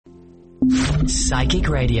Psychic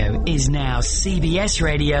Radio is now CBS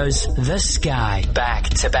Radio's The Sky. Back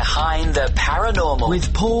to Behind the Paranormal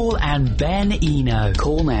with Paul and Ben Eno.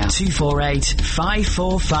 Call now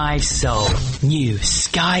 248-545-SOUL. New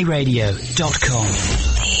skyradio.com.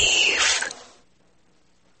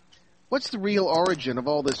 What's the real origin of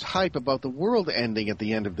all this hype about the world ending at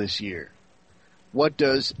the end of this year? What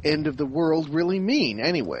does end of the world really mean,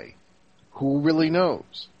 anyway? Who really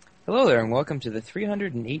knows? Hello there, and welcome to the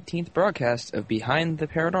 318th broadcast of Behind the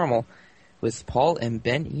Paranormal with Paul and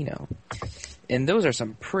Ben Eno. And those are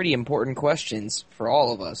some pretty important questions for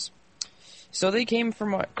all of us. So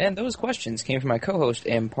those questions came from my co-host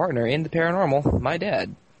and partner in the paranormal, my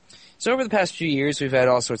dad. So over the past few years, we've had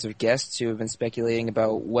all sorts of guests who have been speculating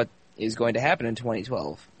about what is going to happen in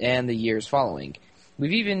 2012 and the years following.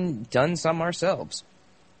 We've even done some ourselves.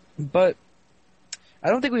 But I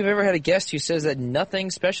don't think we've ever had a guest who says that nothing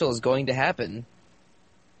special is going to happen.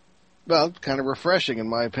 Well, kind of refreshing in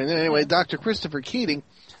my opinion. Anyway, Dr. Christopher Keating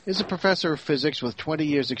is a professor of physics with 20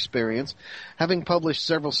 years' experience, having published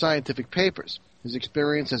several scientific papers. His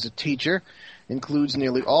experience as a teacher includes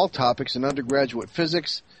nearly all topics in undergraduate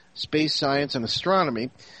physics, space science, and astronomy,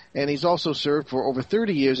 and he's also served for over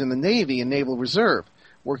 30 years in the Navy and Naval Reserve,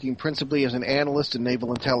 working principally as an analyst in naval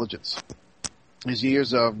intelligence. His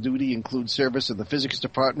years of duty include service in the physics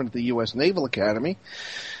department at the U.S. Naval Academy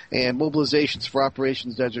and mobilizations for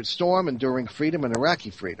Operations Desert Storm, Enduring Freedom, and Iraqi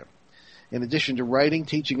Freedom. In addition to writing,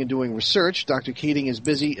 teaching, and doing research, Dr. Keating is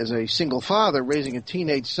busy as a single father raising a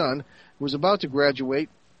teenage son who is about to graduate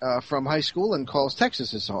from high school and calls Texas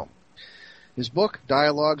his home. His book,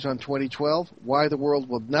 Dialogues on 2012, Why the World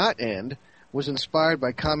Will Not End, was inspired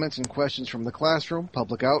by comments and questions from the classroom,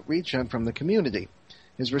 public outreach, and from the community.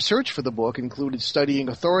 His research for the book included studying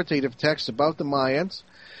authoritative texts about the Mayans,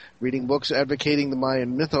 reading books advocating the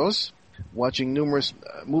Mayan mythos, watching numerous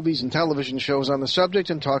movies and television shows on the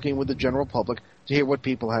subject, and talking with the general public to hear what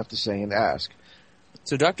people have to say and ask.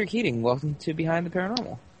 So, Dr. Keating, welcome to Behind the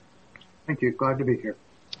Paranormal. Thank you. Glad to be here.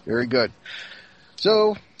 Very good.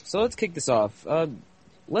 So let's kick this off.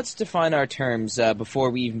 Let's define our terms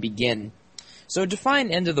before we even begin. So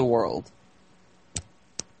define end of the world.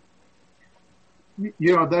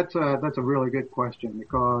 You know, that's a really good question,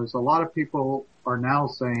 because a lot of people are now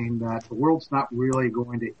saying that the world's not really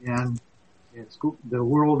going to end. The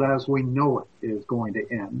world as we know it is going to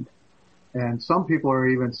end. And some people are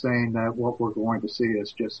even saying that what we're going to see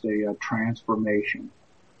is just a transformation.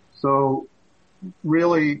 So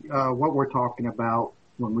really, what we're talking about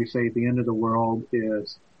when we say the end of the world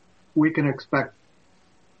is we can expect,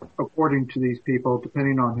 according to these people,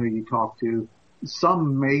 depending on who you talk to,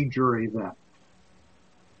 some major event.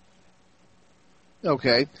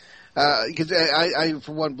 Okay. Because I,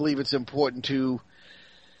 for one, believe it's important to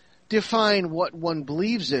define what one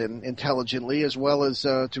believes in intelligently, as well as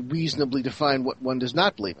to reasonably define what one does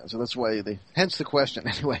not believe in. So that's why hence the question.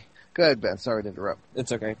 Anyway, go ahead, Ben. Sorry to interrupt.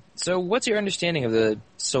 It's okay. So what's your understanding of the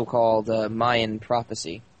so-called Mayan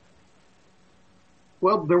Prophecy?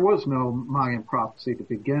 Well, there was no Mayan prophecy to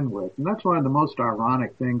begin with, and that's one of the most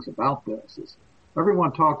ironic things about this is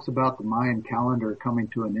everyone talks about the Mayan calendar coming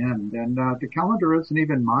to an end, and the calendar isn't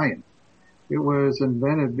even Mayan. It was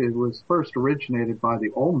first originated by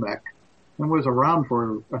the Olmec and was around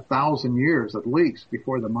for 1,000 years at least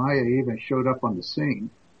before the Maya even showed up on the scene.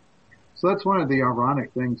 So that's one of the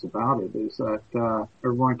ironic things about it is that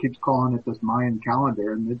everyone keeps calling it this Mayan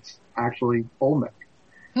calendar, and it's actually Olmec.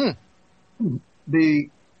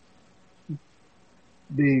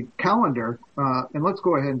 The calendar, and let's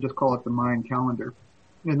go ahead and just call it the Mayan calendar.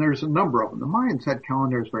 And there's a number of them. The Mayans had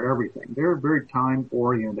calendars for everything. They were very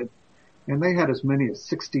time-oriented, and they had as many as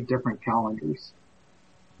 60 different calendars.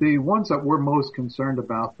 The ones that we're most concerned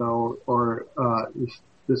about, though, are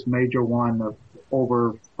this major one of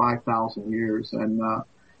over 5,000 years. And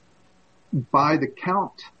by the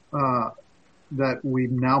count that we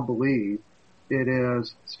now believe, it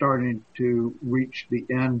is starting to reach the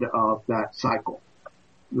end of that cycle.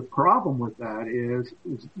 The problem with that is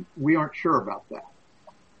we aren't sure about that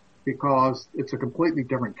because it's a completely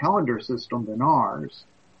different calendar system than ours.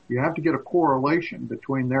 You have to get a correlation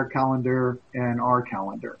between their calendar and our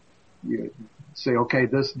calendar. You say, okay,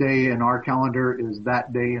 this day in our calendar is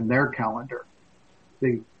that day in their calendar.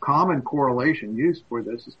 The common correlation used for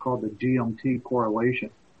this is called the GMT correlation,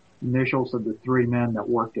 initials of the three men that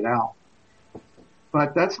worked it out.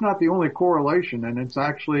 But that's not the only correlation, and it's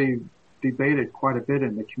actually debated quite a bit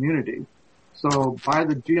in the community. So by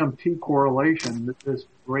the GMT correlation, this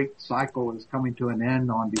great cycle is coming to an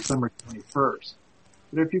end on December 21st.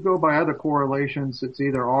 But if you go by other correlations, it's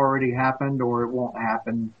either already happened or it won't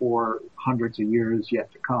happen for hundreds of years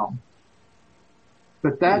yet to come.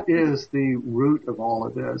 But that is the root of all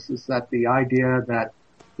of this, is that the idea that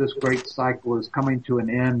this great cycle is coming to an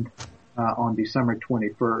end on December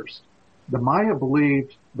 21st. The Maya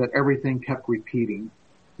believed that everything kept repeating.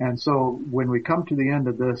 And so when we come to the end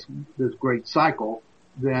of this great cycle,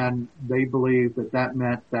 then they believed that that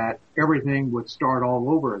meant that everything would start all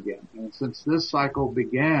over again. And since this cycle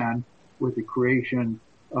began with the creation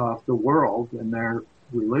of the world and their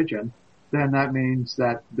religion, then that means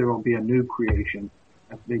that there will be a new creation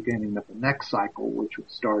at the beginning of the next cycle, which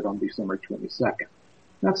would start on December 22nd.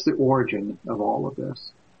 That's the origin of all of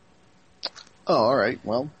this. Oh, all right.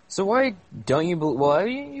 Well, so why don't you believe? Well,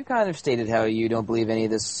 you kind of stated how you don't believe any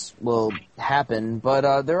of this will happen,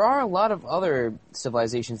 but there are a lot of other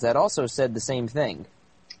civilizations that also said the same thing.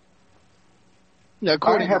 Yeah,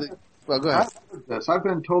 according to well, go ahead. I've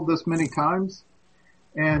been told this many times,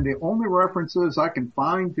 and the only references I can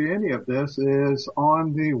find to any of this is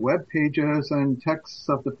on the web pages and texts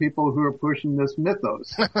of the people who are pushing this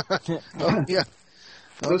mythos. Oh, yeah.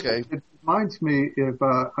 Okay. It reminds me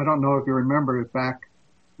I don't know if you remember back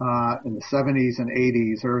in the 70s and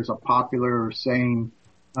 80s, there was a popular saying,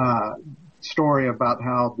 story about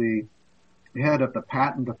how the head of the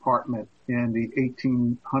patent department in the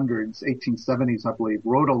 1870s, I believe,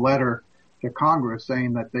 wrote a letter to Congress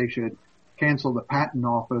saying that they should cancel the patent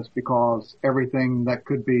office because everything that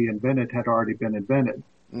could be invented had already been invented.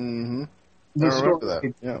 Mm-hmm. This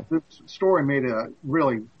story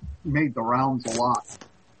really made the rounds a lot.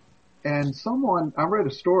 And I read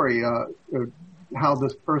a story, how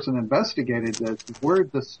this person investigated this, where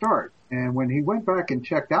did this start? And when he went back and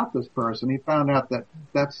checked out this person, he found out that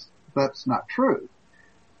that's not true.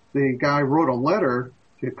 The guy wrote a letter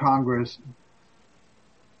to Congress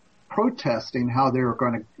protesting how they were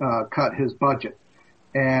going to cut his budget.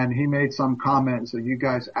 And he made some comments that you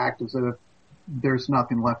guys act as if there's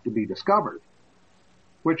nothing left to be discovered,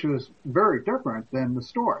 which was very different than the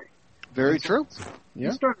story. Very true. Yeah.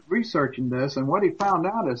 He started researching this, and what he found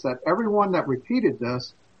out is that everyone that repeated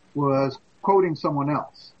this was quoting someone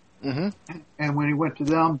else. Mm-hmm. And when he went to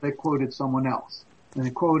them, they quoted someone else. And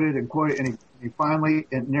he quoted, and he finally,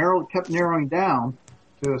 kept narrowing down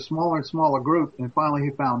to a smaller and smaller group, and finally he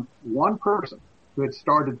found one person who had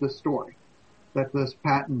started this story, that this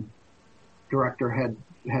patent director had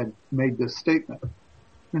made this statement.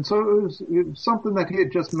 And so it was something that he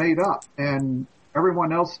had just made up, and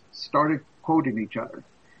everyone else started quoting each other.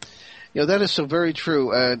 You know, that is so very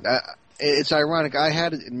true. It's ironic. I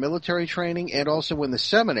had it in military training and also in the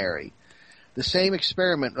seminary, the same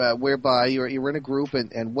experiment whereby you're in a group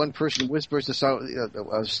and one person whispers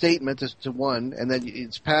a statement to one, and then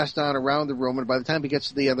it's passed on around the room, and by the time it gets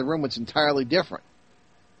to the other room, it's entirely different.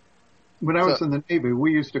 When I was in the Navy,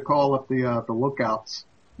 we used to call up the lookouts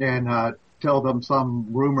and tell them some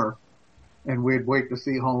rumor, and we'd wait to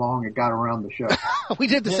see how long it got around the ship. We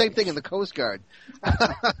did the same thing in the Coast Guard.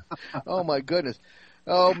 Oh, my goodness.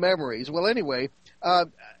 Oh, memories. Well, anyway,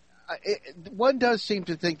 one does seem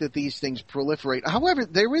to think that these things proliferate. However,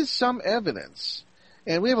 there is some evidence,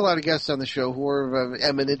 and we have a lot of guests on the show who are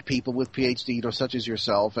eminent people with PhD, such as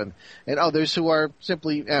yourself, and others who are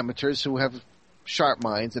simply amateurs who have sharp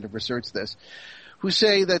minds that have researched this, who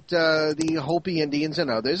say that the Hopi Indians and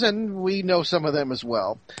others, and we know some of them as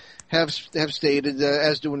well, have stated,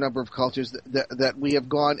 as do a number of cultures, that we have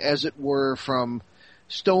gone, as it were, from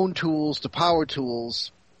stone tools to power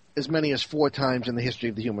tools as many as 4 times in the history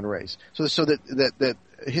of the human race. So that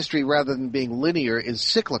history, rather than being linear, is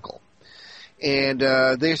cyclical. And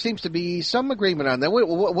there seems to be some agreement on that.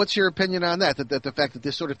 What's your opinion on that? That the fact that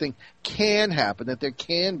this sort of thing can happen, that there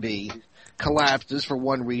can be collapses for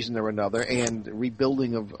one reason or another, and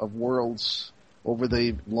rebuilding of worlds over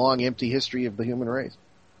the long, empty history of the human race.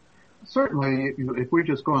 Certainly, if we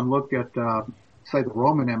just go and look at, say, the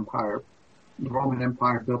Roman Empire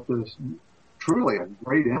built this truly a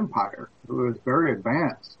great empire. It was very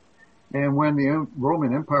advanced. And when the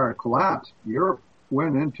Roman Empire collapsed, Europe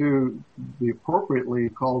went into the appropriately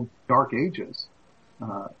called Dark Ages.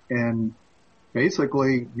 And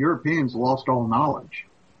basically, Europeans lost all knowledge.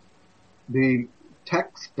 The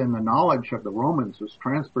text and the knowledge of the Romans was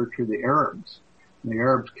transferred to the Arabs. And the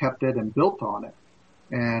Arabs kept it and built on it.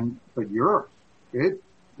 But Europe,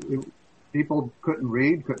 people couldn't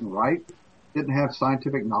read, couldn't write, didn't have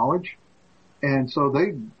scientific knowledge. And so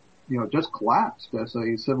they, just collapsed as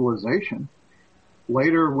a civilization.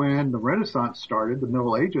 Later, when the Renaissance started, the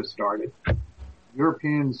Middle Ages started,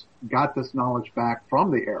 Europeans got this knowledge back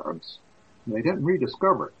from the Arabs. They didn't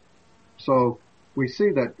rediscover it. So we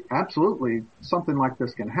see that absolutely something like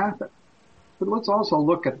this can happen. But let's also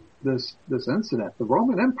look at this incident. The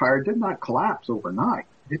Roman Empire did not collapse overnight.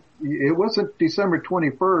 It wasn't December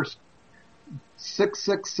 21st,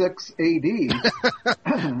 666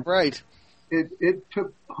 AD. Right. It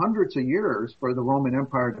took hundreds of years for the Roman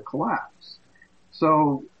Empire to collapse.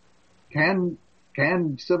 So can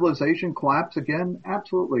civilization collapse again?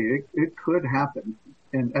 Absolutely. It could happen,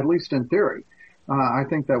 at least in theory. I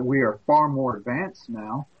think that we are far more advanced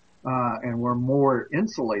now, and we're more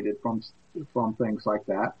insulated from things like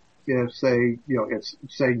that. If say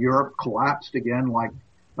Europe collapsed again like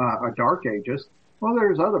a Dark Ages, well,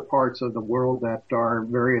 there's other parts of the world that are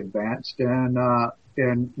very advanced, and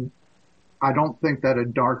I don't think that a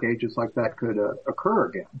Dark Ages like that could occur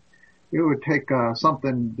again. It would take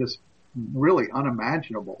something just really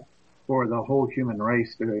unimaginable for the whole human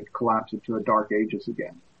race to collapse into a Dark Ages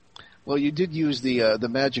again. Well, you did use the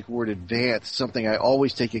magic word advanced, something I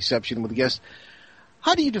always take exception with guests.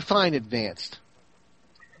 How do you define advanced?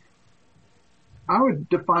 I would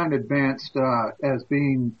define advanced as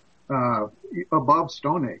being above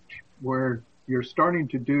Stone Age, where you're starting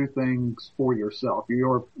to do things for yourself.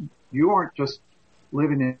 You aren't just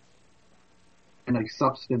living in a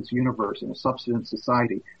substance universe, in a substance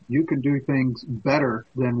society. You can do things better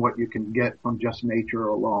than what you can get from just nature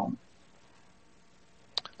alone.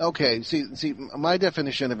 Okay, see, my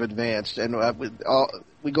definition of advanced, and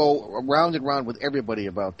we go round and round with everybody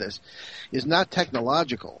about this, is not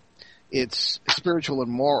technological. It's spiritual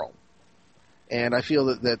and moral. And I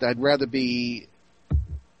feel that I'd rather be,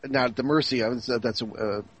 not at the mercy of, that's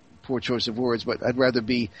a poor choice of words, but I'd rather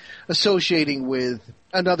be associating with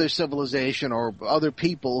another civilization or other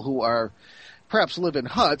people who are perhaps live in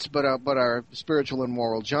huts, but are spiritual and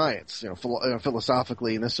moral giants,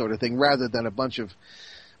 philosophically and this sort of thing, rather than a bunch of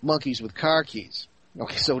monkeys with car keys,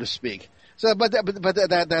 okay, so to speak. So, but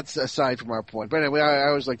that's aside from our point. But anyway, I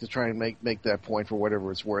always like to try and make that point for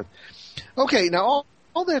whatever it's worth. Okay, now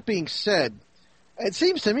all that being said, it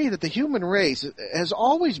seems to me that the human race has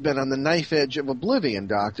always been on the knife edge of oblivion,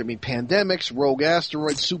 Doctor. I mean, pandemics, rogue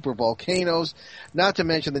asteroids, super volcanoes, not to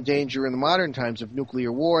mention the danger in the modern times of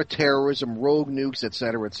nuclear war, terrorism, rogue nukes, et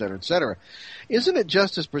cetera, et cetera, et cetera. Isn't it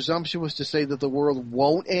just as presumptuous to say that the world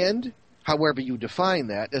won't end, however you define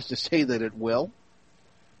that, as to say that it will?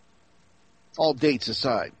 All dates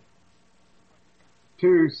aside.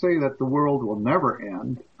 To say that the world will never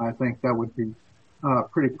end, I think that would be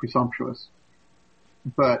pretty presumptuous.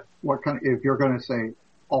 But if you're going to say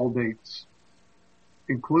all dates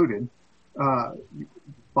included,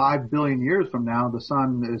 5 billion years from now, the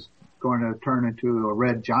sun is going to turn into a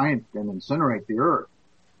red giant and incinerate the earth.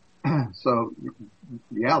 So,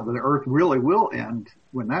 yeah, the earth really will end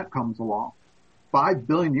when that comes along. 5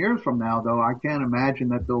 billion years from now, though, I can't imagine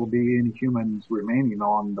that there will be any humans remaining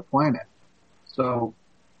on the planet. So,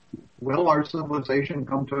 will our civilization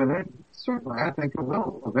come to an end? Certainly, I think it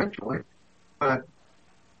will eventually. But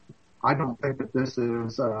I don't think that this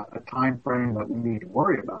is a time frame that we need to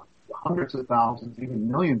worry about. Hundreds of thousands,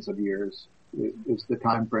 even millions of years is the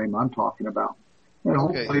time frame I'm talking about. And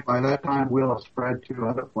hopefully by that time we'll have spread to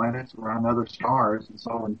other planets around other stars. And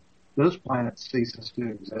so when this planet ceases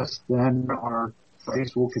to exist, then our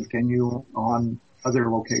race will continue on other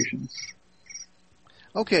locations.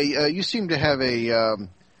 Okay, you seem to have a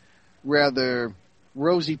rather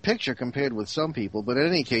rosy picture compared with some people, but in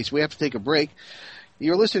any case, we have to take a break.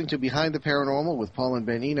 You're listening to Behind the Paranormal with Paul and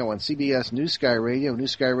Ben Eno on CBS News Sky Radio,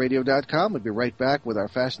 newskyradio.com. We'll be right back with our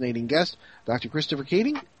fascinating guest, Dr. Christopher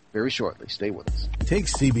Keating, very shortly. Stay with us. Take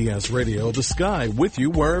CBS Radio The Sky with you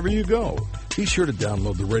wherever you go. Be sure to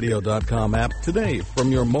download the radio.com app today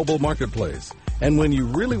from your mobile marketplace. And when you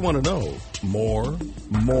really want to know more,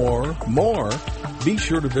 be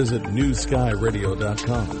sure to visit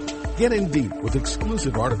newskyradio.com. Get in deep with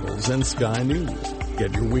exclusive articles and Sky News.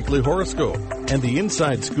 Get your weekly horoscope and the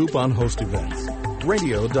inside scoop on host events.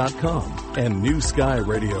 Radio.com and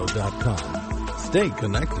newskyradio.com. Stay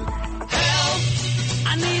connected. Help!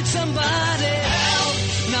 I need somebody.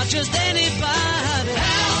 Help! Not just anybody.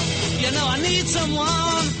 Help! You know I need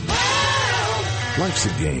someone. Help! Life's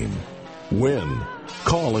a game. Win.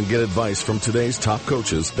 Call and get advice from today's top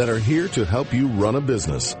coaches that are here to help you run a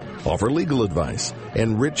business, offer legal advice,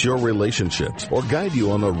 enrich your relationships, or guide you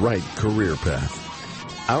on the right career path.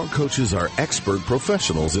 Our coaches are expert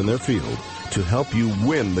professionals in their field to help you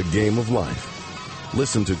win the game of life.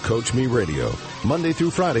 Listen to Coach Me Radio, Monday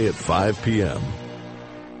through Friday at 5 p.m.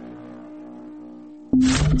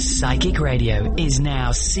 Psychic Radio is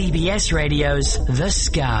now CBS Radio's The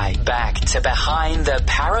Sky. Back to Behind the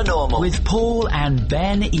Paranormal with Paul and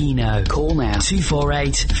Ben Eno. Call now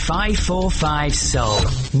 248-545-SOUL.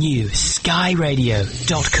 New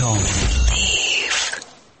skyradio.com.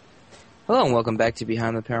 Hello and welcome back to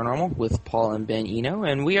Behind the Paranormal with Paul and Ben Eno,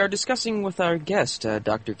 and we are discussing with our guest,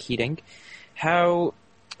 Dr. Keating, how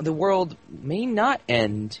the world may not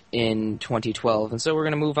end in 2012, and so we're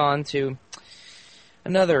going to move on to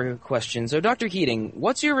another question. So, Dr. Keating,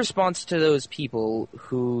 what's your response to those people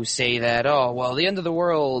who say that, oh, well, the end of the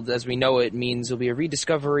world as we know it means there'll be a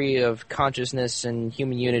rediscovery of consciousness and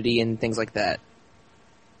human unity and things like that?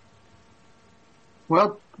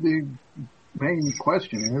 Well, the main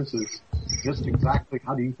question is just exactly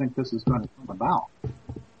how do you think this is going to come about?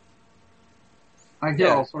 I hear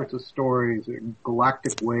all sorts of stories,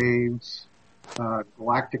 galactic waves,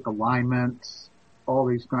 galactic alignments, all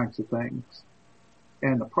these kinds of things.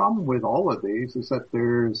 And the problem with all of these is that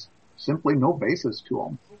there's simply no basis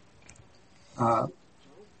to them.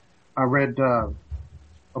 I read a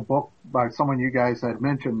book by someone you guys had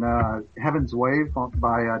mentioned, Heaven's Wave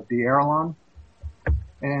by D'Erlon.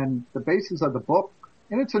 And the basis of the book,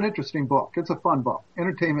 and it's an interesting book. It's a fun book.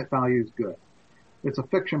 Entertainment value is good. It's a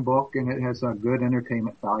fiction book, and it has a good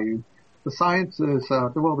entertainment value. The science is,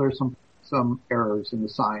 well, there's some errors in the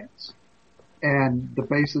science. And the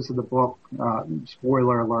basis of the book,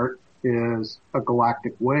 spoiler alert, is a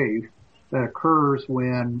galactic wave that occurs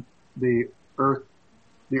when the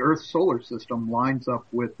Earth's solar system lines up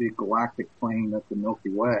with the galactic plane of the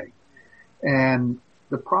Milky Way. And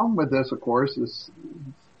the problem with this, of course, is,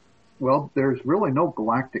 well, there's really no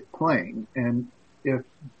galactic plane. And if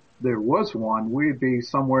there was one, we'd be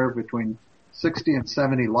somewhere between 60 and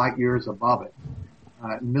 70 light years above it,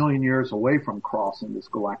 a million years away from crossing this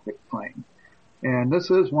galactic plane. And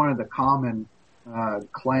this is one of the common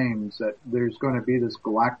claims that there's going to be this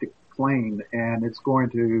galactic plane, and it's going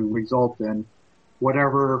to result in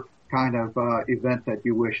whatever kind of event that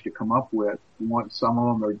you wish to come up with. Some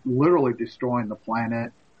of them are literally destroying the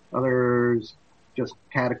planet, others just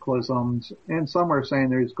cataclysms, and some are saying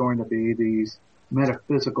there's going to be these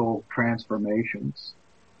metaphysical transformations.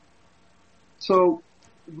 So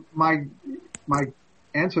my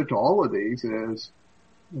answer to all of these is,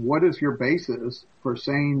 what is your basis for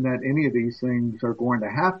saying that any of these things are going to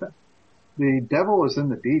happen? The devil is in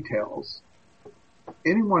the details.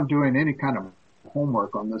 Anyone doing any kind of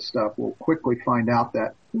homework on this stuff will quickly find out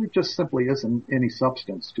that there just simply isn't any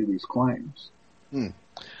substance to these claims.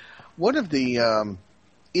 One of the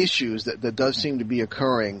issues that does seem to be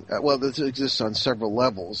occurring, well, this exists on several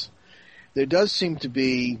levels. There does seem to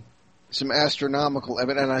be some astronomical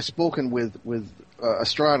evidence, and I've spoken with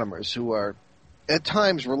astronomers who are at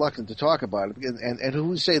times reluctant to talk about it, and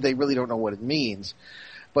who say they really don't know what it means,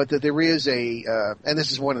 but that there is and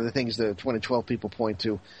this is one of the things the 2012 people point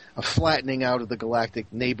to, a flattening out of the galactic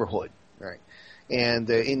neighborhood, right, and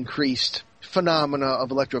increased phenomena of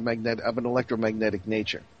an electromagnetic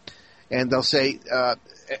nature. And they'll say,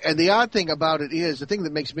 and the odd thing about it is, the thing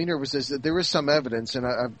that makes me nervous is that there is some evidence, and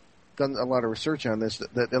I've done a lot of research on this,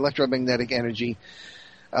 that electromagnetic energy,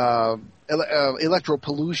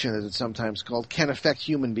 electropollution, as it's sometimes called, can affect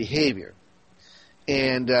human behavior.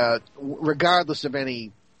 And regardless of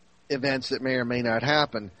any events that may or may not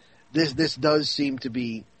happen, this does seem to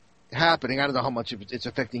be happening. I don't know how much it's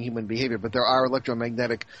affecting human behavior, but there are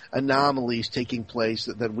electromagnetic anomalies taking place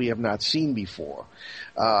that we have not seen before.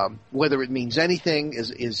 Whether it means anything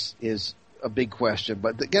is a big question.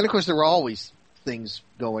 But again, of course, there are always things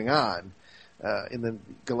going on in the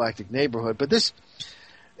galactic neighborhood. But this,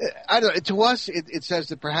 I don't know, to us, it says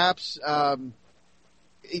that perhaps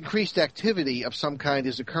increased activity of some kind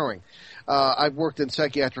is occurring. I've worked in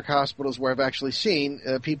psychiatric hospitals where I've actually seen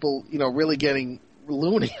people, really getting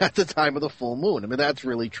loony at the time of the full moon. I mean, that's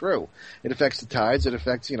really true. It affects the tides. It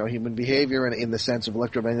affects, human behavior and in the sense of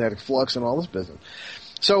electromagnetic flux and all this business.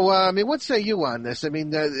 So, what say you on this? I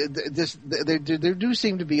mean, there do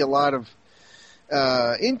seem to be a lot of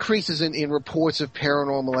increases in reports of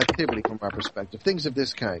paranormal activity from our perspective, things of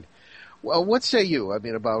this kind. Well, what say you,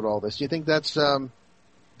 about all this? Do you think that's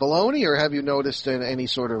baloney, or have you noticed any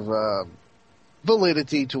sort of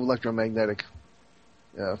validity to electromagnetic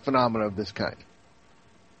phenomena of this kind?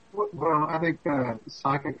 Well, I think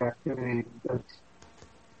psychic activity,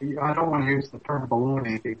 I don't want to use the term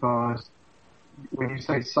baloney, because when you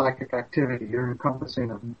say psychic activity, you're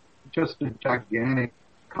encompassing just a gigantic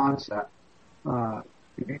concept.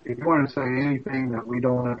 If you want to say anything that we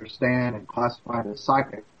don't understand and classify it as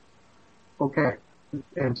psychic, okay,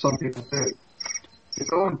 and some people do. You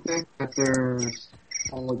go and think that there's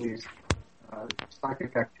all of these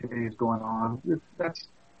psychic activities going on, that's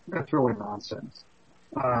really nonsense.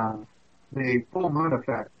 The full moon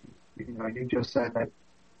effect, you just said that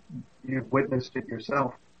you've witnessed it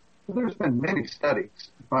yourself. Well, there's been many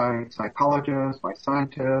studies by psychologists, by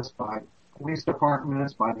scientists, by police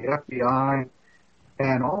departments, by the FBI,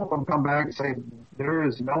 and all of them come back and say there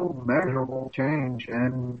is no measurable change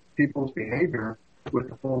in people's behavior with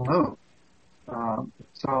the full moon.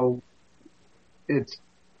 So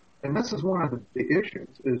and this is one of the issues,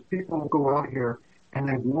 is people go out here and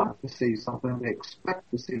they want to see something, they expect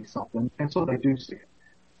to see something, and so they do see it.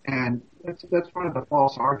 And that's one of the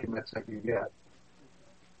false arguments that you get.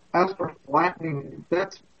 As for flattening,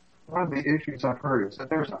 that's one of the issues I've heard, is that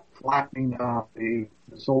there's a flattening of the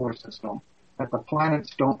solar system, that the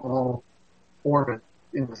planets don't all orbit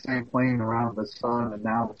in the same plane around the sun, and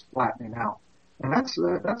now it's flattening out. And that's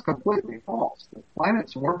completely false. The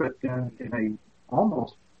planets orbit in a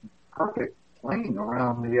almost perfect plane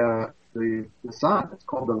around the sun. It's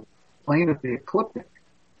called the plane of the ecliptic.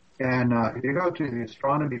 And if you go to the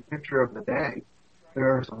astronomy picture of the day,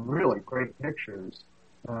 there are some really great pictures.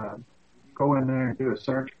 Go in there and do a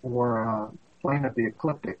search for plane of the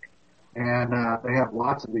ecliptic, and they have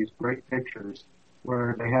lots of these great pictures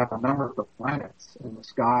where they have a number of the planets in the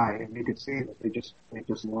sky, and you can see that they just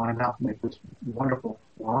line up and make this wonderful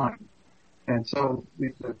line. And so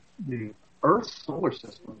the Earth's solar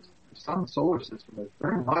system, the sun's solar system, is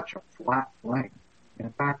very much a flat plane.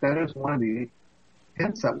 In fact, that is one of the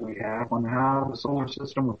hints that we have on how the solar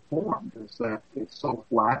system was formed, is that it's so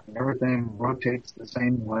flat and everything rotates the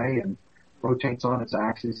same way and rotates on its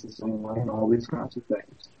axis the same way and all these kinds of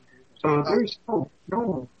things. So there's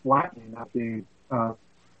no flattening of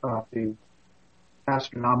the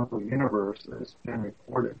astronomical universe that has been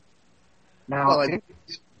reported. Now,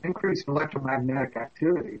 increased electromagnetic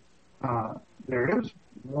activity, there is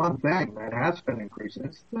one thing that has been increasing.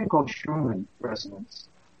 It's a thing called Schumann resonance.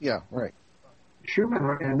 Yeah, right.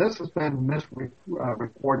 Schumann, and this has been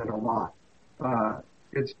misreported a lot.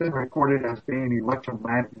 It's been reported as being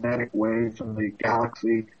electromagnetic waves from the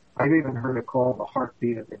galaxy. I've even heard it called the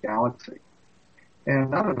heartbeat of the galaxy.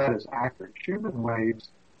 And none of that is accurate. Schumann waves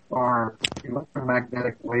are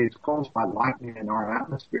electromagnetic waves caused by lightning in our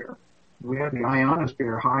atmosphere. We have the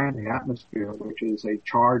ionosphere high in the atmosphere, which is a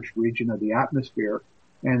charged region of the atmosphere.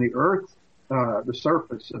 And the Earth, the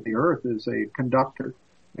surface of the Earth is a conductor.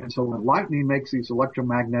 And so when lightning makes these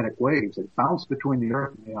electromagnetic waves, they bounce between the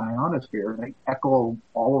Earth and the ionosphere, and they echo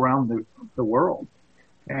all around the world.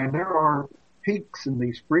 And there are peaks in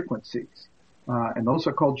these frequencies, and those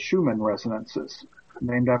are called Schumann resonances,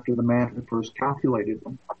 named after the man who first calculated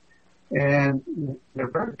them. And they're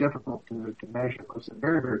very difficult to measure because they're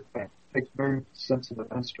very, very faint. It takes very sensitive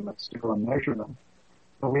instruments to go and measure them.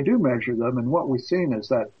 But we do measure them, and what we've seen is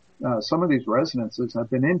that some of these resonances have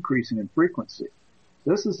been increasing in frequency.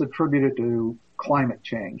 This is attributed to climate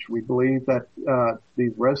change. We believe that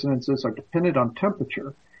these resonances are dependent on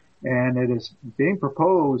temperature, and it is being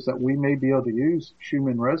proposed that we may be able to use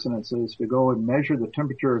Schumann resonances to go and measure the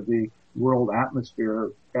temperature of the world atmosphere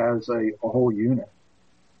as a whole unit.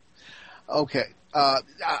 Okay.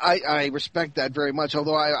 I respect that very much,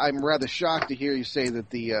 although I'm rather shocked to hear you say that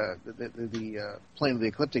the plane of the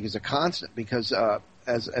ecliptic is a constant, because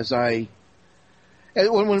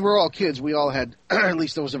when we were all kids, we all had, at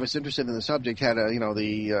least those of us interested in the subject, had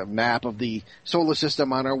the map of the solar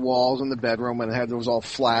system on our walls in the bedroom, and it was all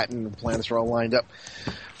flat and the planets were all lined up.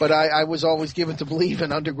 But I was always given to believe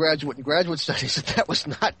in undergraduate and graduate studies that was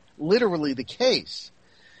not literally the case.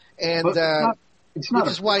 And it's not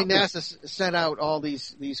which is why NASA sent out all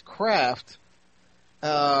these craft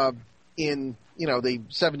in the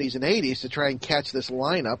 70s and 80s to try and catch this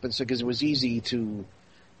lineup, and so because it was easy to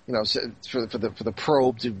for the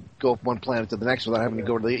probe to go from one planet to the next without having to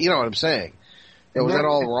go to the, what I'm saying. Was that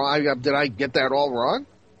all wrong? Did I get that all wrong?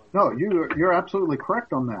 No, you're absolutely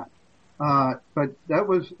correct on that. But that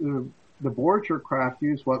was the Voyager craft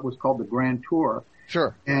used what was called the Grand Tour.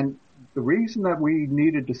 Sure. And the reason that we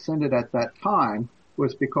needed to send it at that time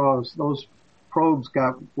was because those probes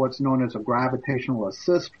got what's known as a gravitational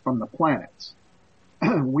assist from the planets.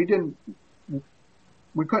 We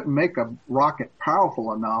couldn't make a rocket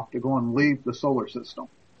powerful enough to go and leave the solar system.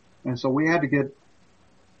 And so we had to get,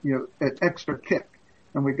 an extra kick.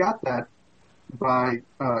 And we got that by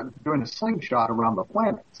doing a slingshot around the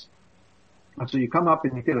planets. And so you come up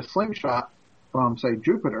and you get a slingshot from, say,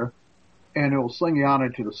 Jupiter, and it will sling you out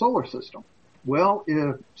into the solar system. Well,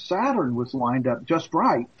 if Saturn was lined up just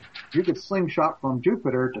right, you could slingshot from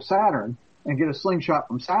Jupiter to Saturn and get a slingshot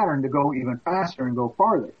from Saturn to go even faster and go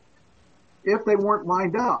farther. If they weren't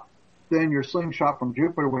lined up, then your slingshot from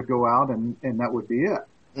Jupiter would go out and that would be it.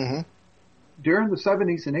 Mm-hmm. During the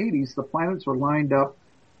 70s and 80s, the planets were lined up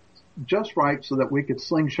just right so that we could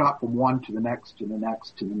slingshot from one to the next, to the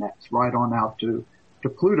next, to the next, right on out to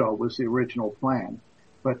Pluto was the original plan.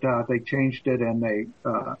 But they changed it and they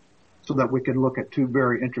so that we could look at two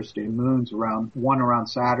very interesting moons one around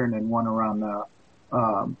Saturn and one around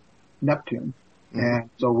Neptune. Mm-hmm. And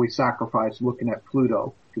so we sacrificed looking at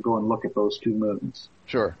Pluto to go and look at those two moons.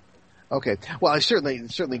 Sure. Okay. Well, I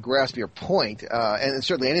certainly grasp your point, and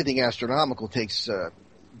certainly anything astronomical takes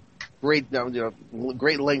great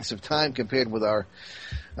lengths of time compared with our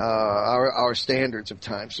standards of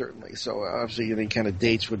time, certainly. So obviously, any kind of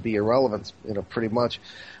dates would be irrelevant, pretty much.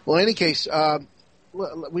 Well, in any case,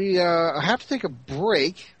 we have to take a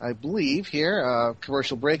break, I believe, here,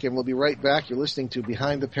 commercial break, and we'll be right back. You're listening to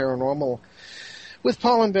Behind the Paranormal with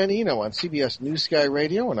Paul and Ben Eno on CBS News Sky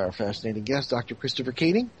Radio, and our fascinating guest, Dr. Christopher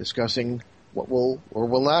Keating, discussing what will or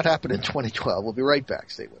will not happen in 2012. We'll be right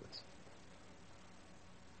back. Stay with us.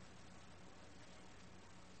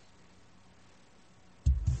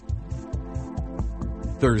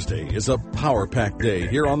 Thursday is a power-packed day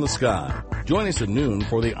here on the Sky. Join us at noon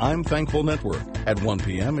for the I'm Thankful Network. At 1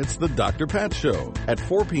 p.m., it's the Dr. Pat Show. At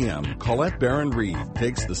 4 p.m., Colette Baron-Reed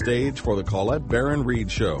takes the stage for the Colette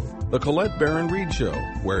Baron-Reed Show. The Colette Baron-Reed Show,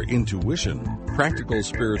 where intuition, practical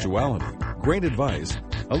spirituality, great advice,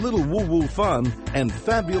 a little woo-woo fun, and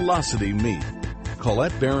fabulosity meet.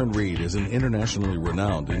 Colette Baron-Reed is an internationally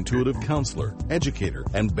renowned intuitive counselor, educator,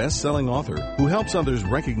 and best-selling author who helps others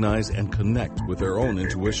recognize and connect with their own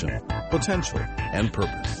intuition, potential, and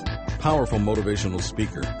purpose. Powerful motivational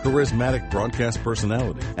speaker, charismatic broadcast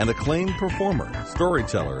personality, and acclaimed performer,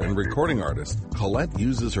 storyteller, and recording artist, Colette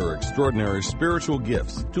uses her extraordinary spiritual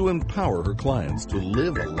gifts to empower her clients to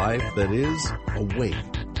live a life that is awake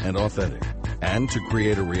and authentic, and to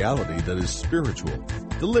create a reality that is spiritual,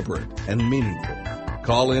 deliberate, and meaningful.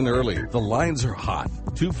 Call in early. The lines are hot.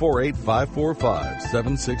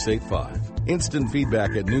 248-545-7685. Instant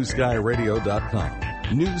feedback at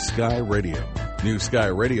newskyradio.com. New Sky Radio.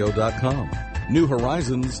 newskyradio.com. New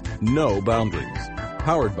horizons, no boundaries.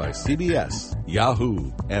 Powered by CBS,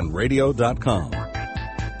 Yahoo, and radio.com.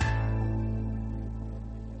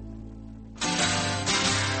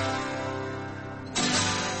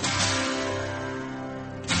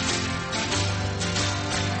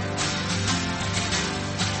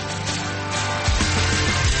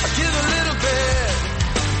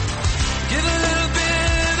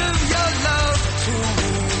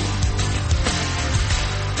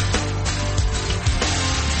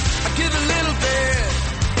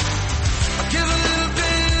 Give a little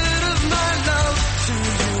bit of my love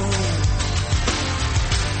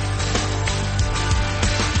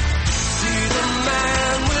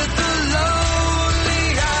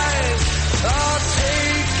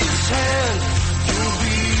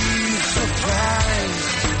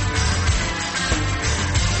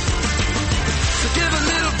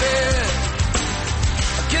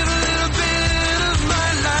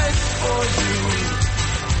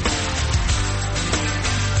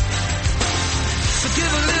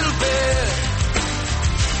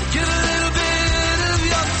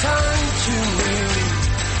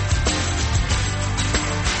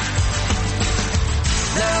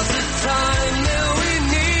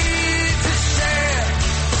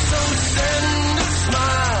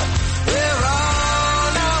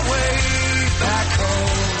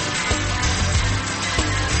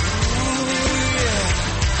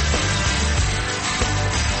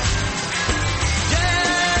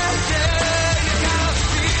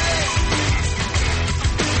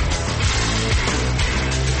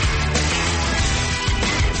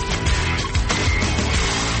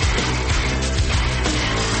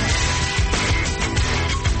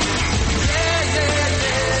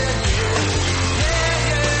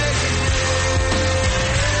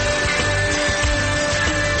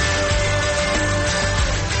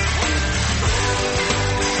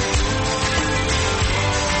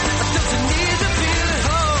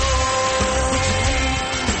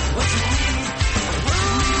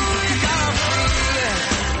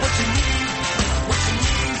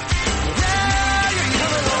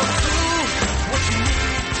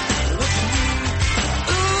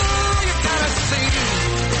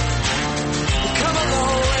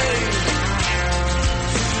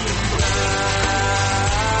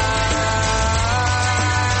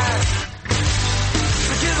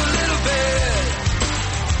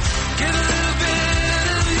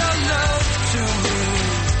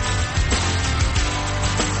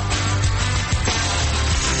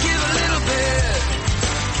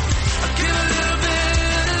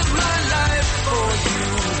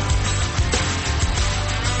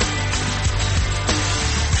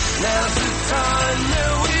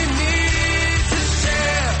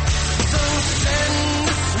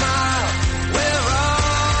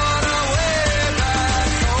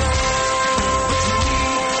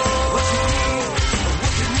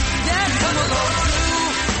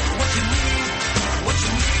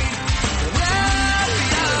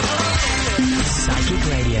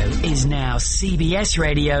is now CBS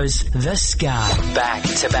Radio's The Sky. Back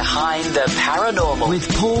to Behind the Paranormal with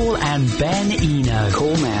Paul and Ben Eno.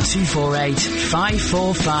 Call now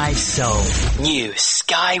 248-545-SOUL. New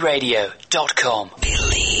skyradio.com.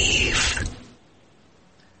 Believe.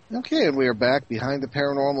 Okay, and we are back Behind the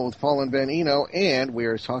Paranormal with Paul and Ben Eno, and we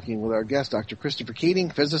are talking with our guest, Dr. Christopher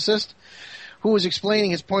Keating, physicist, who is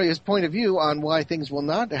explaining his point of view on why things will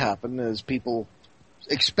not happen as people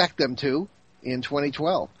expect them to in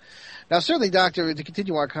 2012. Now, certainly, Doctor, to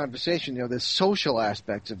continue our conversation, the social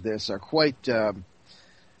aspects of this are quite, I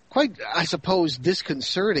suppose,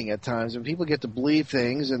 disconcerting at times. When people get to believe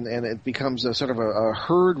things and it becomes a sort of a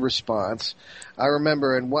herd response. I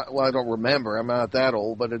remember I don't remember, I'm not that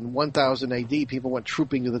old, but in 1000 AD, people went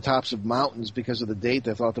trooping to the tops of mountains because of the date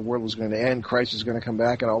they thought the world was going to end, Christ was going to come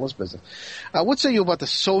back, and all this business. What say you about the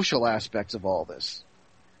social aspects of all this?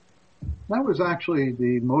 That was actually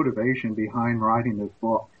the motivation behind writing this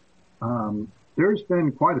book. There's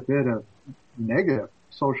been quite a bit of negative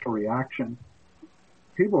social reaction.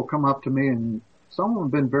 People come up to me, and some of them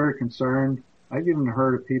have been very concerned. I've even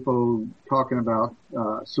heard of people talking about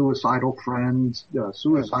suicidal friends,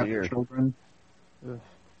 suicidal children. Ugh.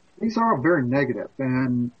 These are all very negative.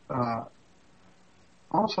 And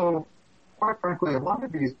also, quite frankly, a lot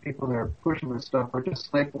of these people that are pushing this stuff are just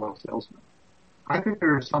snake oil salesmen. I think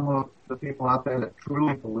there are some of the people out there that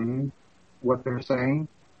truly believe what they're saying.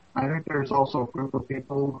 I think there's also a group of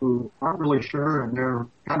people who aren't really sure, and they're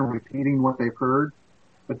kind of repeating what they've heard.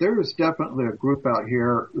 But there is definitely a group out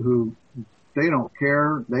here who they don't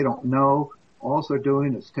care, they don't know. All they're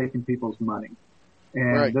doing is taking people's money.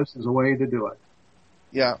 And This is a way to do it.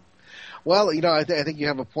 Yeah. Well, I think you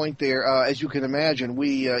have a point there. As you can imagine,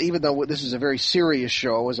 we, even though this is a very serious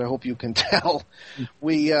show, as I hope you can tell,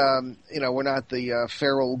 we, we're not the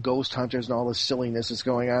feral ghost hunters and all this silliness that's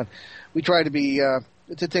going on. We try to be,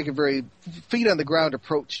 to take a very feet on the ground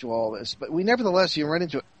approach to all this. But we nevertheless, you run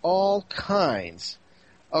into all kinds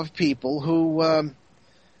of people who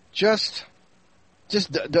just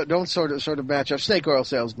don't sort of match up. Snake oil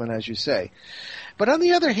salesmen, as you say. But on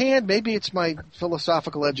the other hand, maybe it's my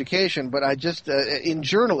philosophical education, but I just, in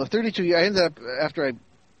 32 years, I ended up, after I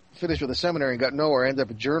finished with the seminary and got nowhere, I ended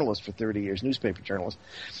up a journalist for 30 years, newspaper journalist.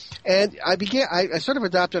 And I sort of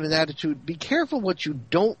adopted an attitude, be careful what you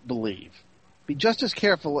don't believe. Be just as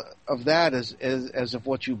careful of that as of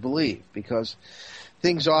what you believe, because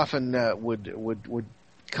things often would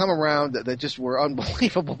come around that just were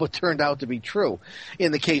unbelievable but turned out to be true.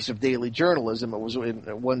 In the case of daily journalism, it was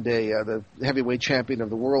one day the heavyweight champion of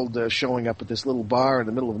the world showing up at this little bar in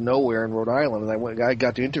the middle of nowhere in Rhode Island, and I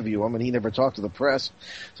got to interview him, and he never talked to the press.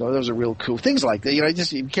 So those are real cool things like that.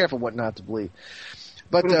 Just be careful what not to believe.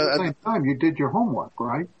 But at the same time, you did your homework,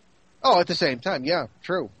 right? Oh, at the same time, yeah,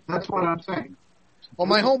 true. That's what I'm saying. Well,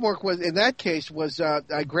 my homework was, in that case,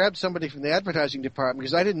 I grabbed somebody from the advertising department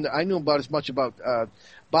because I knew about as much about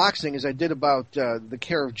boxing as I did about the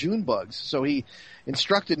care of June bugs. So he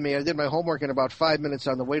instructed me. I did my homework in about 5 minutes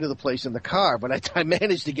on the way to the place in the car, but I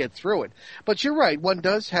managed to get through it. But you're right. One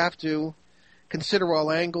does have to consider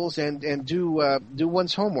all angles and do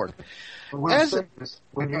one's homework.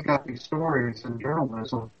 When you got these stories in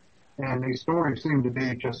journalism, and these stories seem to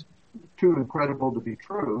be just too incredible to be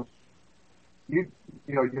true,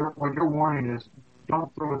 what your warning is,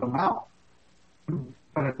 don't throw them out.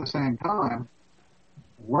 But at the same time,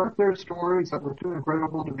 weren't there stories that were too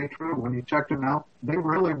incredible to be true? When you checked them out, they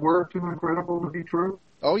really were too incredible to be true?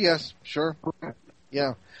 Oh, yes, sure. Okay.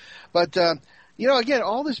 Yeah. But, again,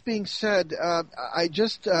 all this being said, I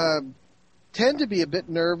just tend to be a bit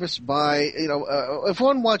nervous by, if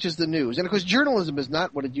one watches the news. And, of course, journalism is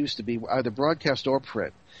not what it used to be, either broadcast or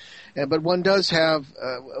print. But one does have,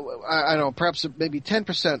 I don't know, perhaps maybe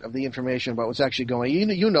 10% of the information about what's actually going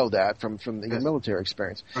on. You know that from the military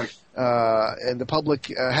experience. Right. And the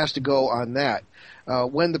public has to go on that.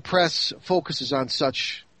 When the press focuses on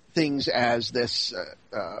such things as this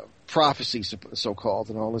prophecy, so-called,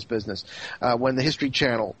 and all this business, when the History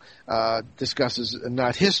Channel discusses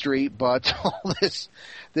not history, but all this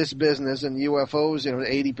business and UFOs,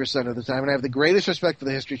 80% of the time. And I have the greatest respect for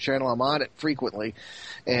the History Channel. I'm on it frequently.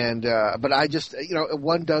 And but I just,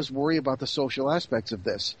 one does worry about the social aspects of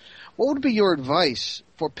this. What would be your advice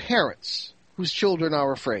for parents whose children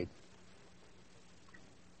are afraid?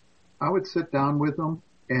 I would sit down with them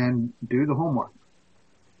and do the homework.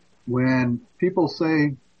 When people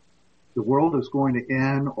say the world is going to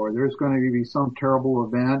end, or there's going to be some terrible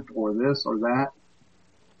event, or this or that,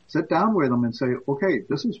 sit down with them and say, okay,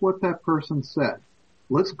 this is what that person said.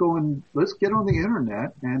 Let's get on the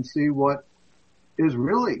internet and see what is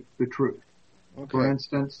really the truth. Okay. For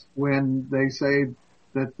instance, when they say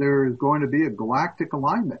that there is going to be a galactic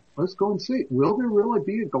alignment. Let's go and see. Will there really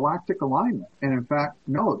be a galactic alignment? And in fact,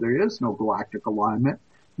 no, there is no galactic alignment.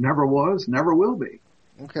 Never was, never will be.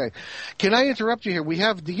 Okay. Can I interrupt you here? We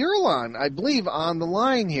have Dearlon, I believe, on the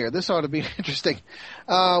line here. This ought to be interesting.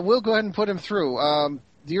 We'll go ahead and put him through.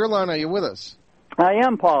 Dearlon, are you with us? I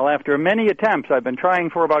am, Paul. After many attempts, I've been trying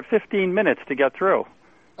for about 15 minutes to get through.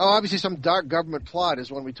 Oh, obviously some dark government plot is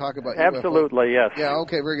when we talk about Absolutely, UFO. yes. Yeah,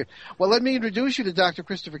 okay, very good. Well, let me introduce you to Dr.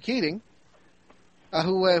 Christopher Keating,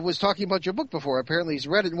 who was talking about your book before. Apparently he's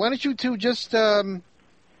read it. Why don't you two just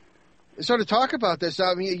sort of talk about this?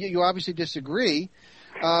 I mean, you obviously disagree.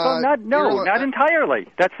 Not entirely.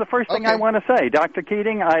 That's the first thing I want to say. Dr.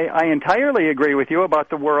 Keating, I entirely agree with you about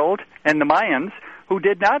the world and the Mayans, who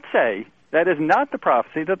did not say that is not the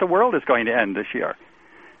prophecy that the world is going to end this year.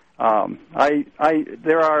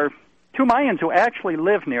 There are two Mayans who actually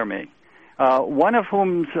live near me, one of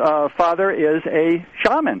whom's father is a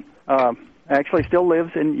shaman, actually still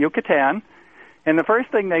lives in Yucatan. And the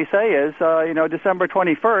first thing they say is, December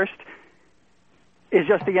 21st is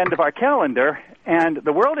just the end of our calendar, and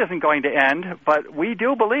the world isn't going to end, but we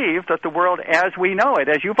do believe that the world as we know it,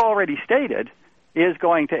 as you've already stated, is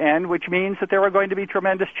going to end, which means that there are going to be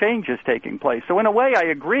tremendous changes taking place. So in a way, I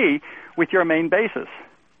agree with your main basis.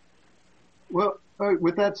 Well,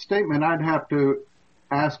 with that statement, I'd have to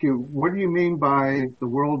ask you, what do you mean by the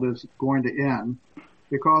world is going to end?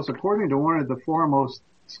 Because according to one of the foremost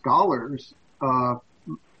scholars of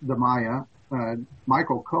the Maya,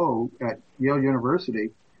 Michael Coe at Yale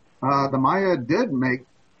University, the Maya did make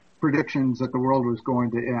predictions that the world was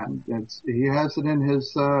going to end. He has it in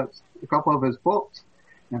his a couple of his books.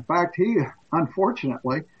 In fact, he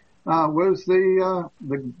unfortunately was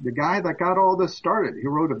the guy that got all this started. He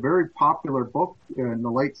wrote a very popular book in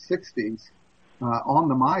the late 60s on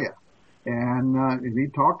the Maya, and he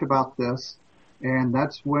talked about this. And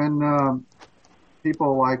that's when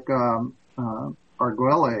people like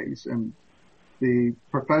Arguelles and the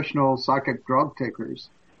professional psychic drug takers.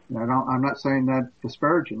 I'm not saying that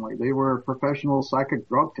disparagingly. They were professional psychic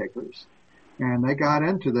drug takers. And they got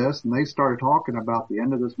into this, and they started talking about the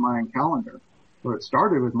end of this Mayan calendar. So it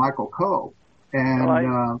started with Michael Coe. And I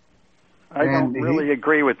don't really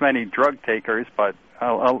agree with many drug takers, but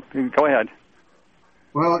I'll go ahead.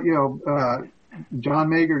 Well, John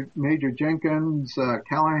Major Jenkins,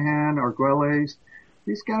 Callahan, Arguelles,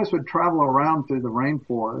 these guys would travel around through the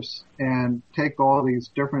rainforest and take all these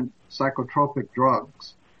different psychotropic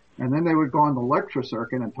drugs. And then they would go on the lecture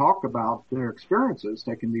circuit and talk about their experiences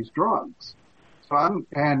taking these drugs.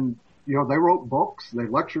 They wrote books, they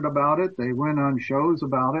lectured about it, they went on shows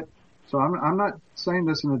about it. So I'm not saying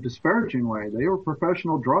this in a disparaging way. They were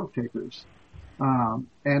professional drug takers.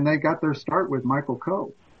 And they got their start with Michael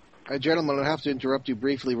Coe. Gentlemen, I'll have to interrupt you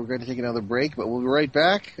briefly. We're going to take another break, but we'll be right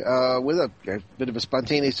back with a bit of a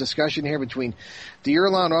spontaneous discussion here between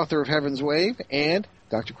Dearlon, author of Heaven's Wave, and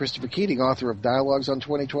Dr. Christopher Keating, author of Dialogues on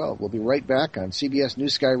 2012. We'll be right back on CBS New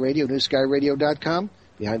Sky Radio, newskyradio.com,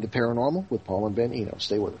 Behind the Paranormal with Paul and Ben Eno.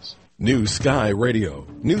 Stay with us. New Sky Radio,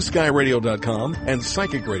 newskyradio.com, and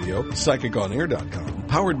Psychic Radio, psychiconair.com.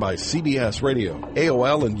 Powered by CBS Radio,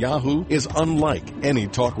 AOL, and Yahoo, is unlike any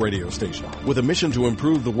talk radio station, with a mission to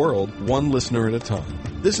improve the world one listener at a time.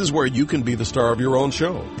 This is where you can be the star of your own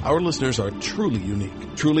show. Our listeners are truly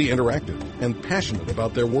unique, truly interactive, and passionate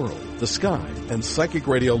about their world, the sky, and Psychic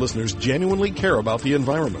Radio listeners genuinely care about the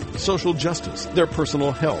environment, social justice, their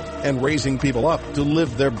personal health, and raising people up to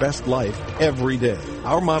live their best life every day.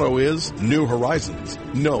 Our motto is New Horizons,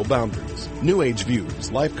 No Boundaries. New Age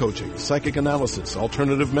views, life coaching, psychic analysis,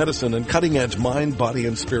 alternative medicine, and cutting-edge mind, body,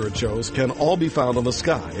 and spirit shows can all be found on the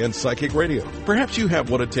Sky and Psychic Radio. Perhaps you have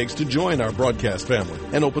what it takes to join our broadcast family: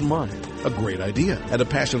 an open mind, a great idea, and a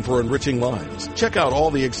passion for enriching lives. Check out all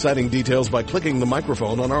the exciting details by clicking the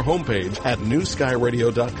microphone on our homepage at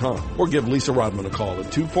newskyradio.com, or give Lisa Rodman a call at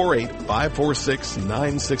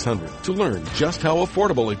 248-546-9600 to learn just how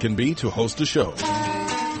affordable it can be to host a show.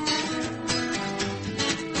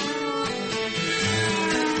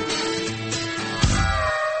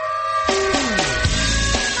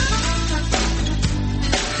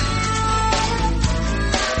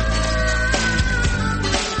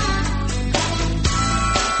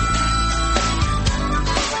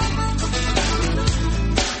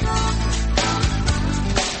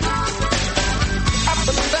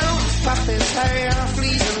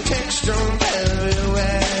 Fleas and texture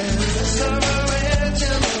everywhere. The summer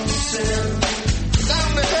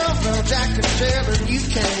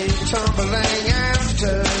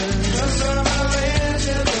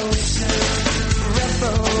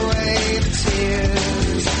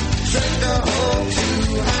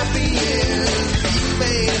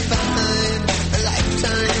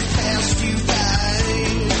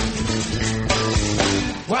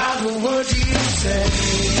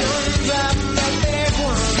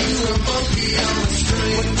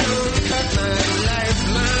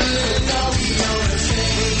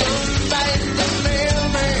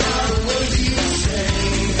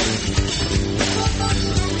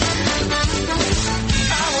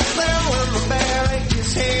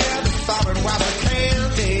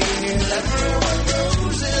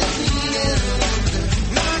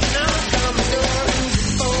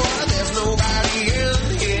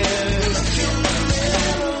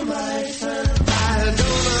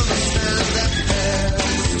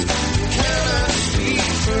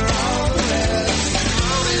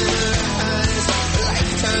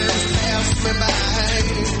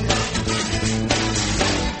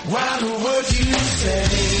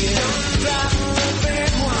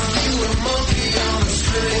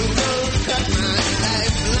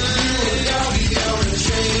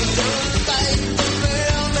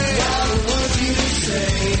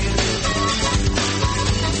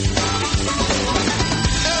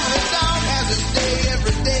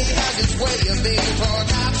be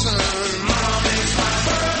forgotten. Mom, it's my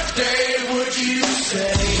birthday, would you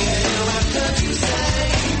say? What could you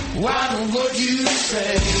say? What would you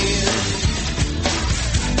say?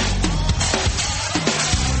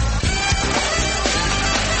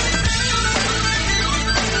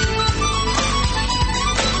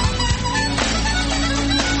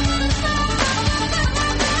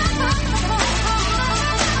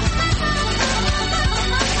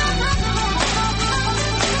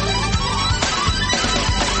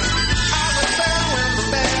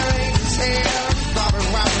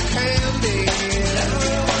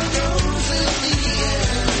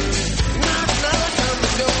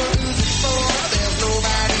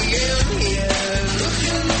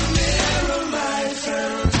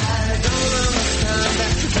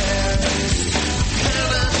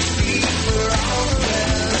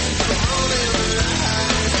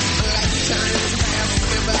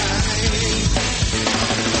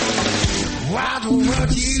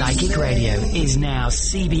 Psychic Radio is now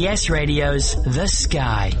CBS Radio's The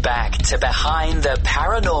Sky. Back to Behind the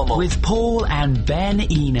Paranormal with Paul and Ben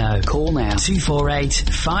Eno. Call now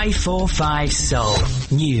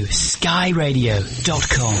 248-545-SOUL. New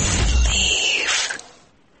skyradio.com.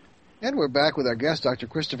 And we're back with our guest, Dr.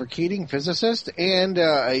 Christopher Keating, physicist, and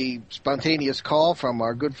a spontaneous call from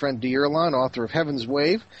our good friend Dearlon, author of Heaven's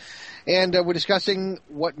Wave. And we're discussing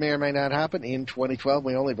what may or may not happen in 2012.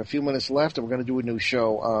 We only have a few minutes left, and we're going to do a new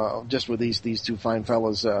show just with these two fine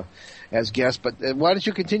fellows as guests. But why don't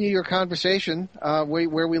you continue your conversation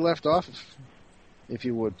where we left off, if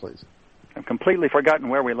you would, please. I've completely forgotten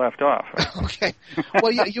where we left off. Okay.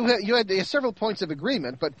 Well, you had several points of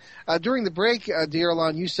agreement, but during the break,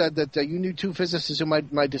 Dearlon, you said that you knew two physicists who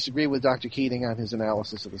might disagree with Dr. Keating on his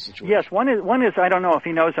analysis of the situation. Yes, one is I don't know if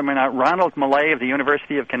he knows him or not, Ronald Millay of the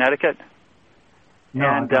University of Connecticut. No,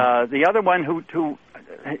 and the other one who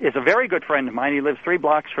is a very good friend of mine, he lives 3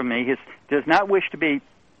 blocks from me, does not wish to be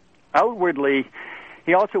outwardly,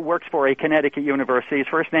 he also works for a Connecticut university. His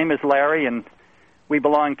first name is Larry, and we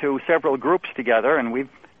belong to several groups together, and we've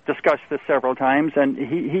discussed this several times, and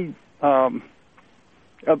he both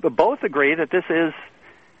agree that this is,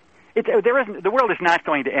 the world is not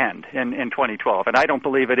going to end in 2012, and I don't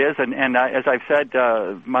believe it is, and as I've said,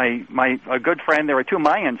 a good friend, there are 2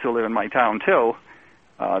 Mayans who live in my town, too.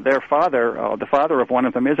 Their father, the father of one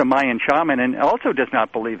of them, is a Mayan shaman and also does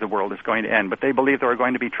not believe the world is going to end, but they believe there are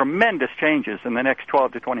going to be tremendous changes in the next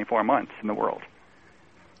 12 to 24 months in the world.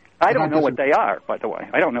 I don't know what they are, by the way.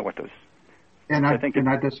 I don't know what those. And I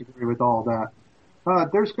disagree with all that.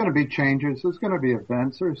 There's going to be changes. There's going to be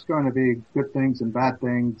events. There's going to be good things and bad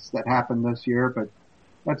things that happen this year, but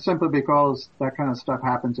that's simply because that kind of stuff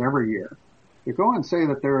happens every year. To go and say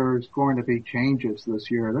that there's going to be changes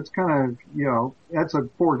this year, that's kind of, that's a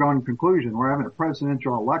foregone conclusion. We're having a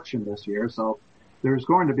presidential election this year, so there's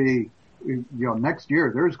going to be, next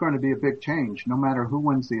year, there's going to be a big change, no matter who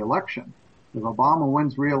wins the election. If Obama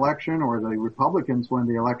wins re-election or the Republicans win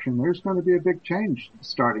the election, there's going to be a big change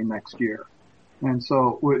starting next year. And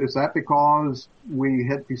so is that because we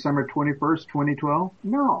hit December 21st, 2012?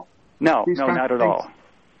 No. No, not at all.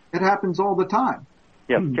 It happens all the time.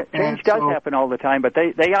 Yes, change does happen all the time, but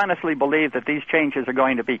they honestly believe that these changes are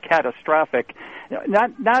going to be catastrophic.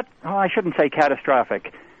 I shouldn't say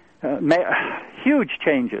catastrophic. Huge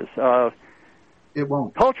changes. It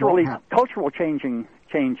won't. Cultural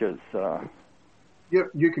changes.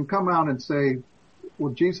 You can come out and say,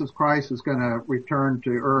 well, Jesus Christ is going to return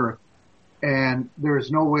to earth, and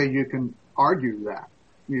there's no way you can argue that.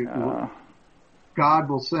 God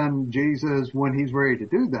will send Jesus when he's ready to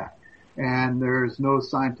do that, and there's no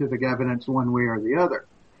scientific evidence one way or the other.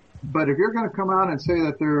 But if you're going to come out and say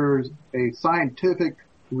that there's a scientific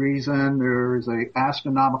reason, there's a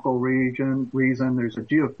astronomical reason, there's a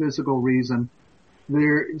geophysical reason,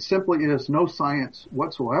 there simply is no science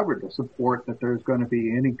whatsoever to support that there's going to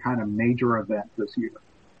be any kind of major event this year.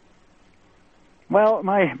 Well,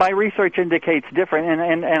 my research indicates different,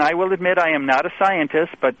 and I will admit I am not a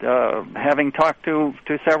scientist, but having talked to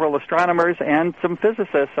several astronomers and some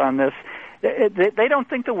physicists on this, they don't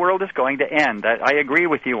think the world is going to end. I agree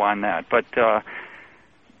with you on that, but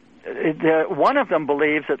one of them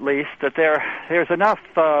believes, at least, that there's enough.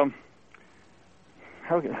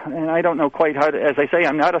 And I don't know quite how to, as I say,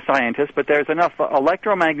 I'm not a scientist, but there's enough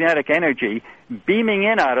electromagnetic energy beaming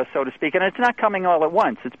in at us, so to speak, and it's not coming all at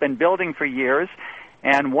once. It's been building for years,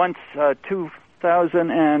 and once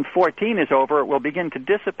 2014 is over, it will begin to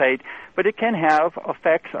dissipate, but it can have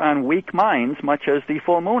effects on weak minds, much as the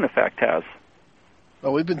full moon effect has.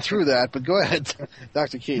 Well, we've been through that, but go ahead,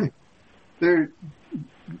 Dr. Keating.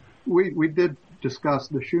 We did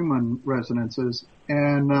discussed the Schumann resonances,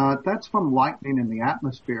 and that's from lightning in the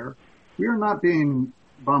atmosphere. We are not being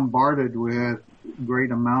bombarded with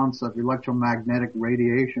great amounts of electromagnetic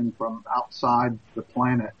radiation from outside the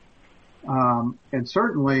planet. And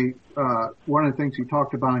certainly, one of the things you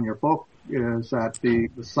talked about in your book is that the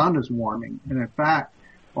sun is warming. And in fact,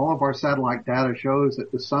 all of our satellite data shows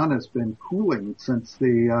that the sun has been cooling since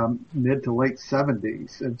the mid to late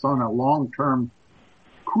 70s. It's on a long-term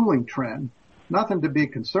cooling trend. Nothing to be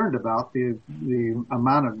concerned about. The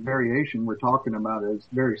amount of variation we're talking about is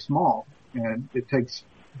very small, and it takes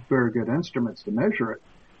very good instruments to measure it.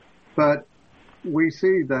 But we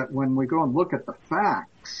see that when we go and look at the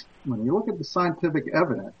facts, when you look at the scientific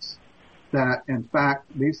evidence, that in fact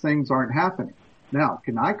these things aren't happening. Now,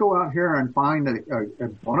 can I go out here and find a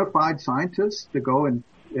bona fide scientist to go and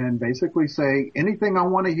basically say anything I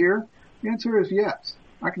want to hear? The answer is yes.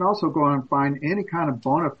 I can also go out and find any kind of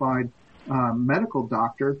bona fide medical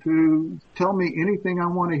doctor to tell me anything I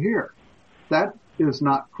want to hear. That is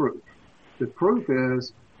not proof. The proof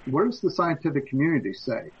is, what does the scientific community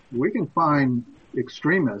say? We can find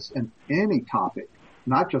extremists in any topic,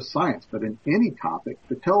 not just science, but in any topic,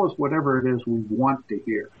 to tell us whatever it is we want to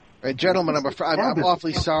hear. Gentlemen, I'm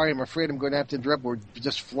awfully sorry. I'm afraid I'm going to have to interrupt. We're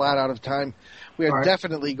just flat out of time. We are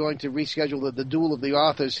definitely going to reschedule the duel of the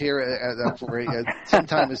authors here for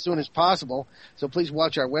sometime as soon as possible. So please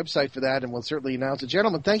watch our website for that, and we'll certainly announce it.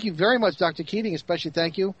 Gentlemen, thank you very much, Dr. Keating, especially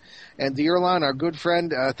thank you. And Dearlon, our good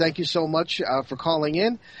friend, thank you so much for calling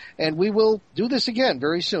in. And we will do this again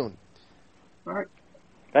very soon. All right.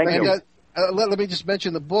 Thank you. Let me just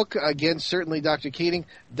mention the book again, certainly, Dr. Keating,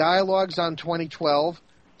 Dialogues on 2012.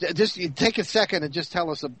 Just take a second and just tell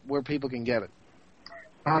us where people can get it.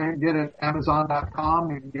 You can get it at Amazon.com.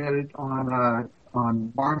 You can get it on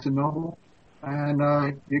Barnes & Noble.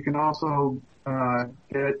 And you can also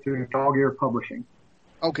get it through Dog Ear Publishing.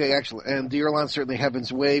 Okay, excellent. And Dearlon, certainly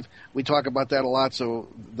Heaven's Wave. We talk about that a lot, so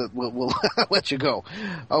we'll let you go.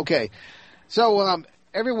 Okay. So,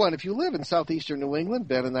 everyone, if you live in southeastern New England,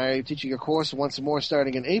 Ben and I are teaching a course once more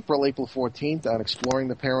starting in April 14th, on exploring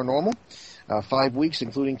the paranormal. 5 weeks,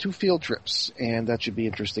 including 2 field trips, and that should be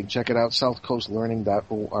interesting. Check it out,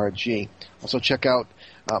 southcoastlearning.org. Also, check out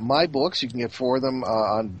my books. You can get 4 of them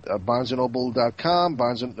on BarnesandNoble.com,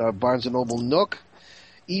 Barnes & Noble Nook,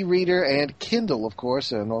 e-reader, and Kindle, of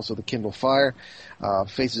course, and also the Kindle Fire.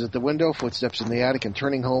 Faces at the Window, Footsteps in the Attic, and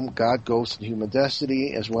Turning Home, God, Ghosts, and Human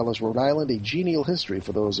Destiny, as well as Rhode Island, A Genial History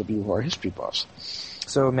for those of you who are history buffs.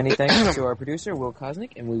 So many thanks to our producer, Will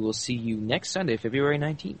Kosnick, and we will see you next Sunday, February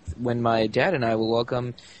 19th, when my dad and I will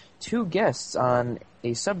welcome 2 guests on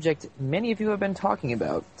a subject many of you have been talking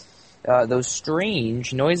about. Those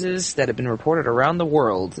strange noises that have been reported around the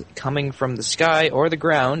world coming from the sky or the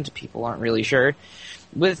ground. People aren't really sure.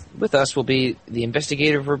 With us will be the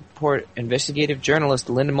investigative journalist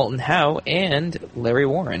Linda Moulton Howe and Larry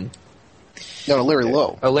Warren. No, Larry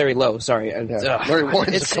Lowe. Oh, Larry Lowe. Sorry, Larry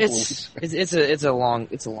Warren's it's a long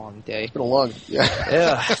day. It's been a long,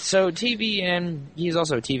 So TV, and he's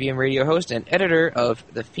also a TV and radio host and editor of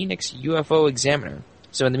the Phoenix UFO Examiner.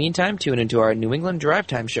 So in the meantime, tune into our New England Drive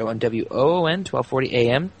Time show on WOON 1240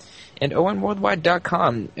 AM and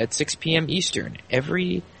ONWorldwide.com at 6 p.m. Eastern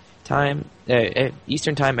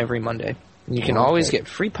Eastern time every Monday. You can always get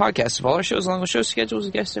free podcasts of all our shows along with show schedules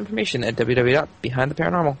and guest information at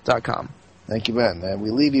www.behindtheparanormal.com. Thank you, Ben. And we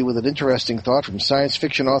leave you with an interesting thought from science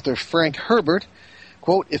fiction author Frank Herbert.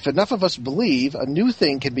 Quote, if enough of us believe, a new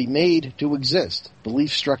thing can be made to exist.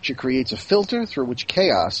 Belief structure creates a filter through which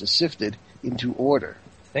chaos is sifted into order.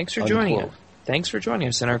 Thanks for joining us. Thanks for joining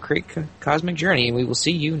us in our great cosmic journey, and we will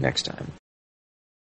see you next time.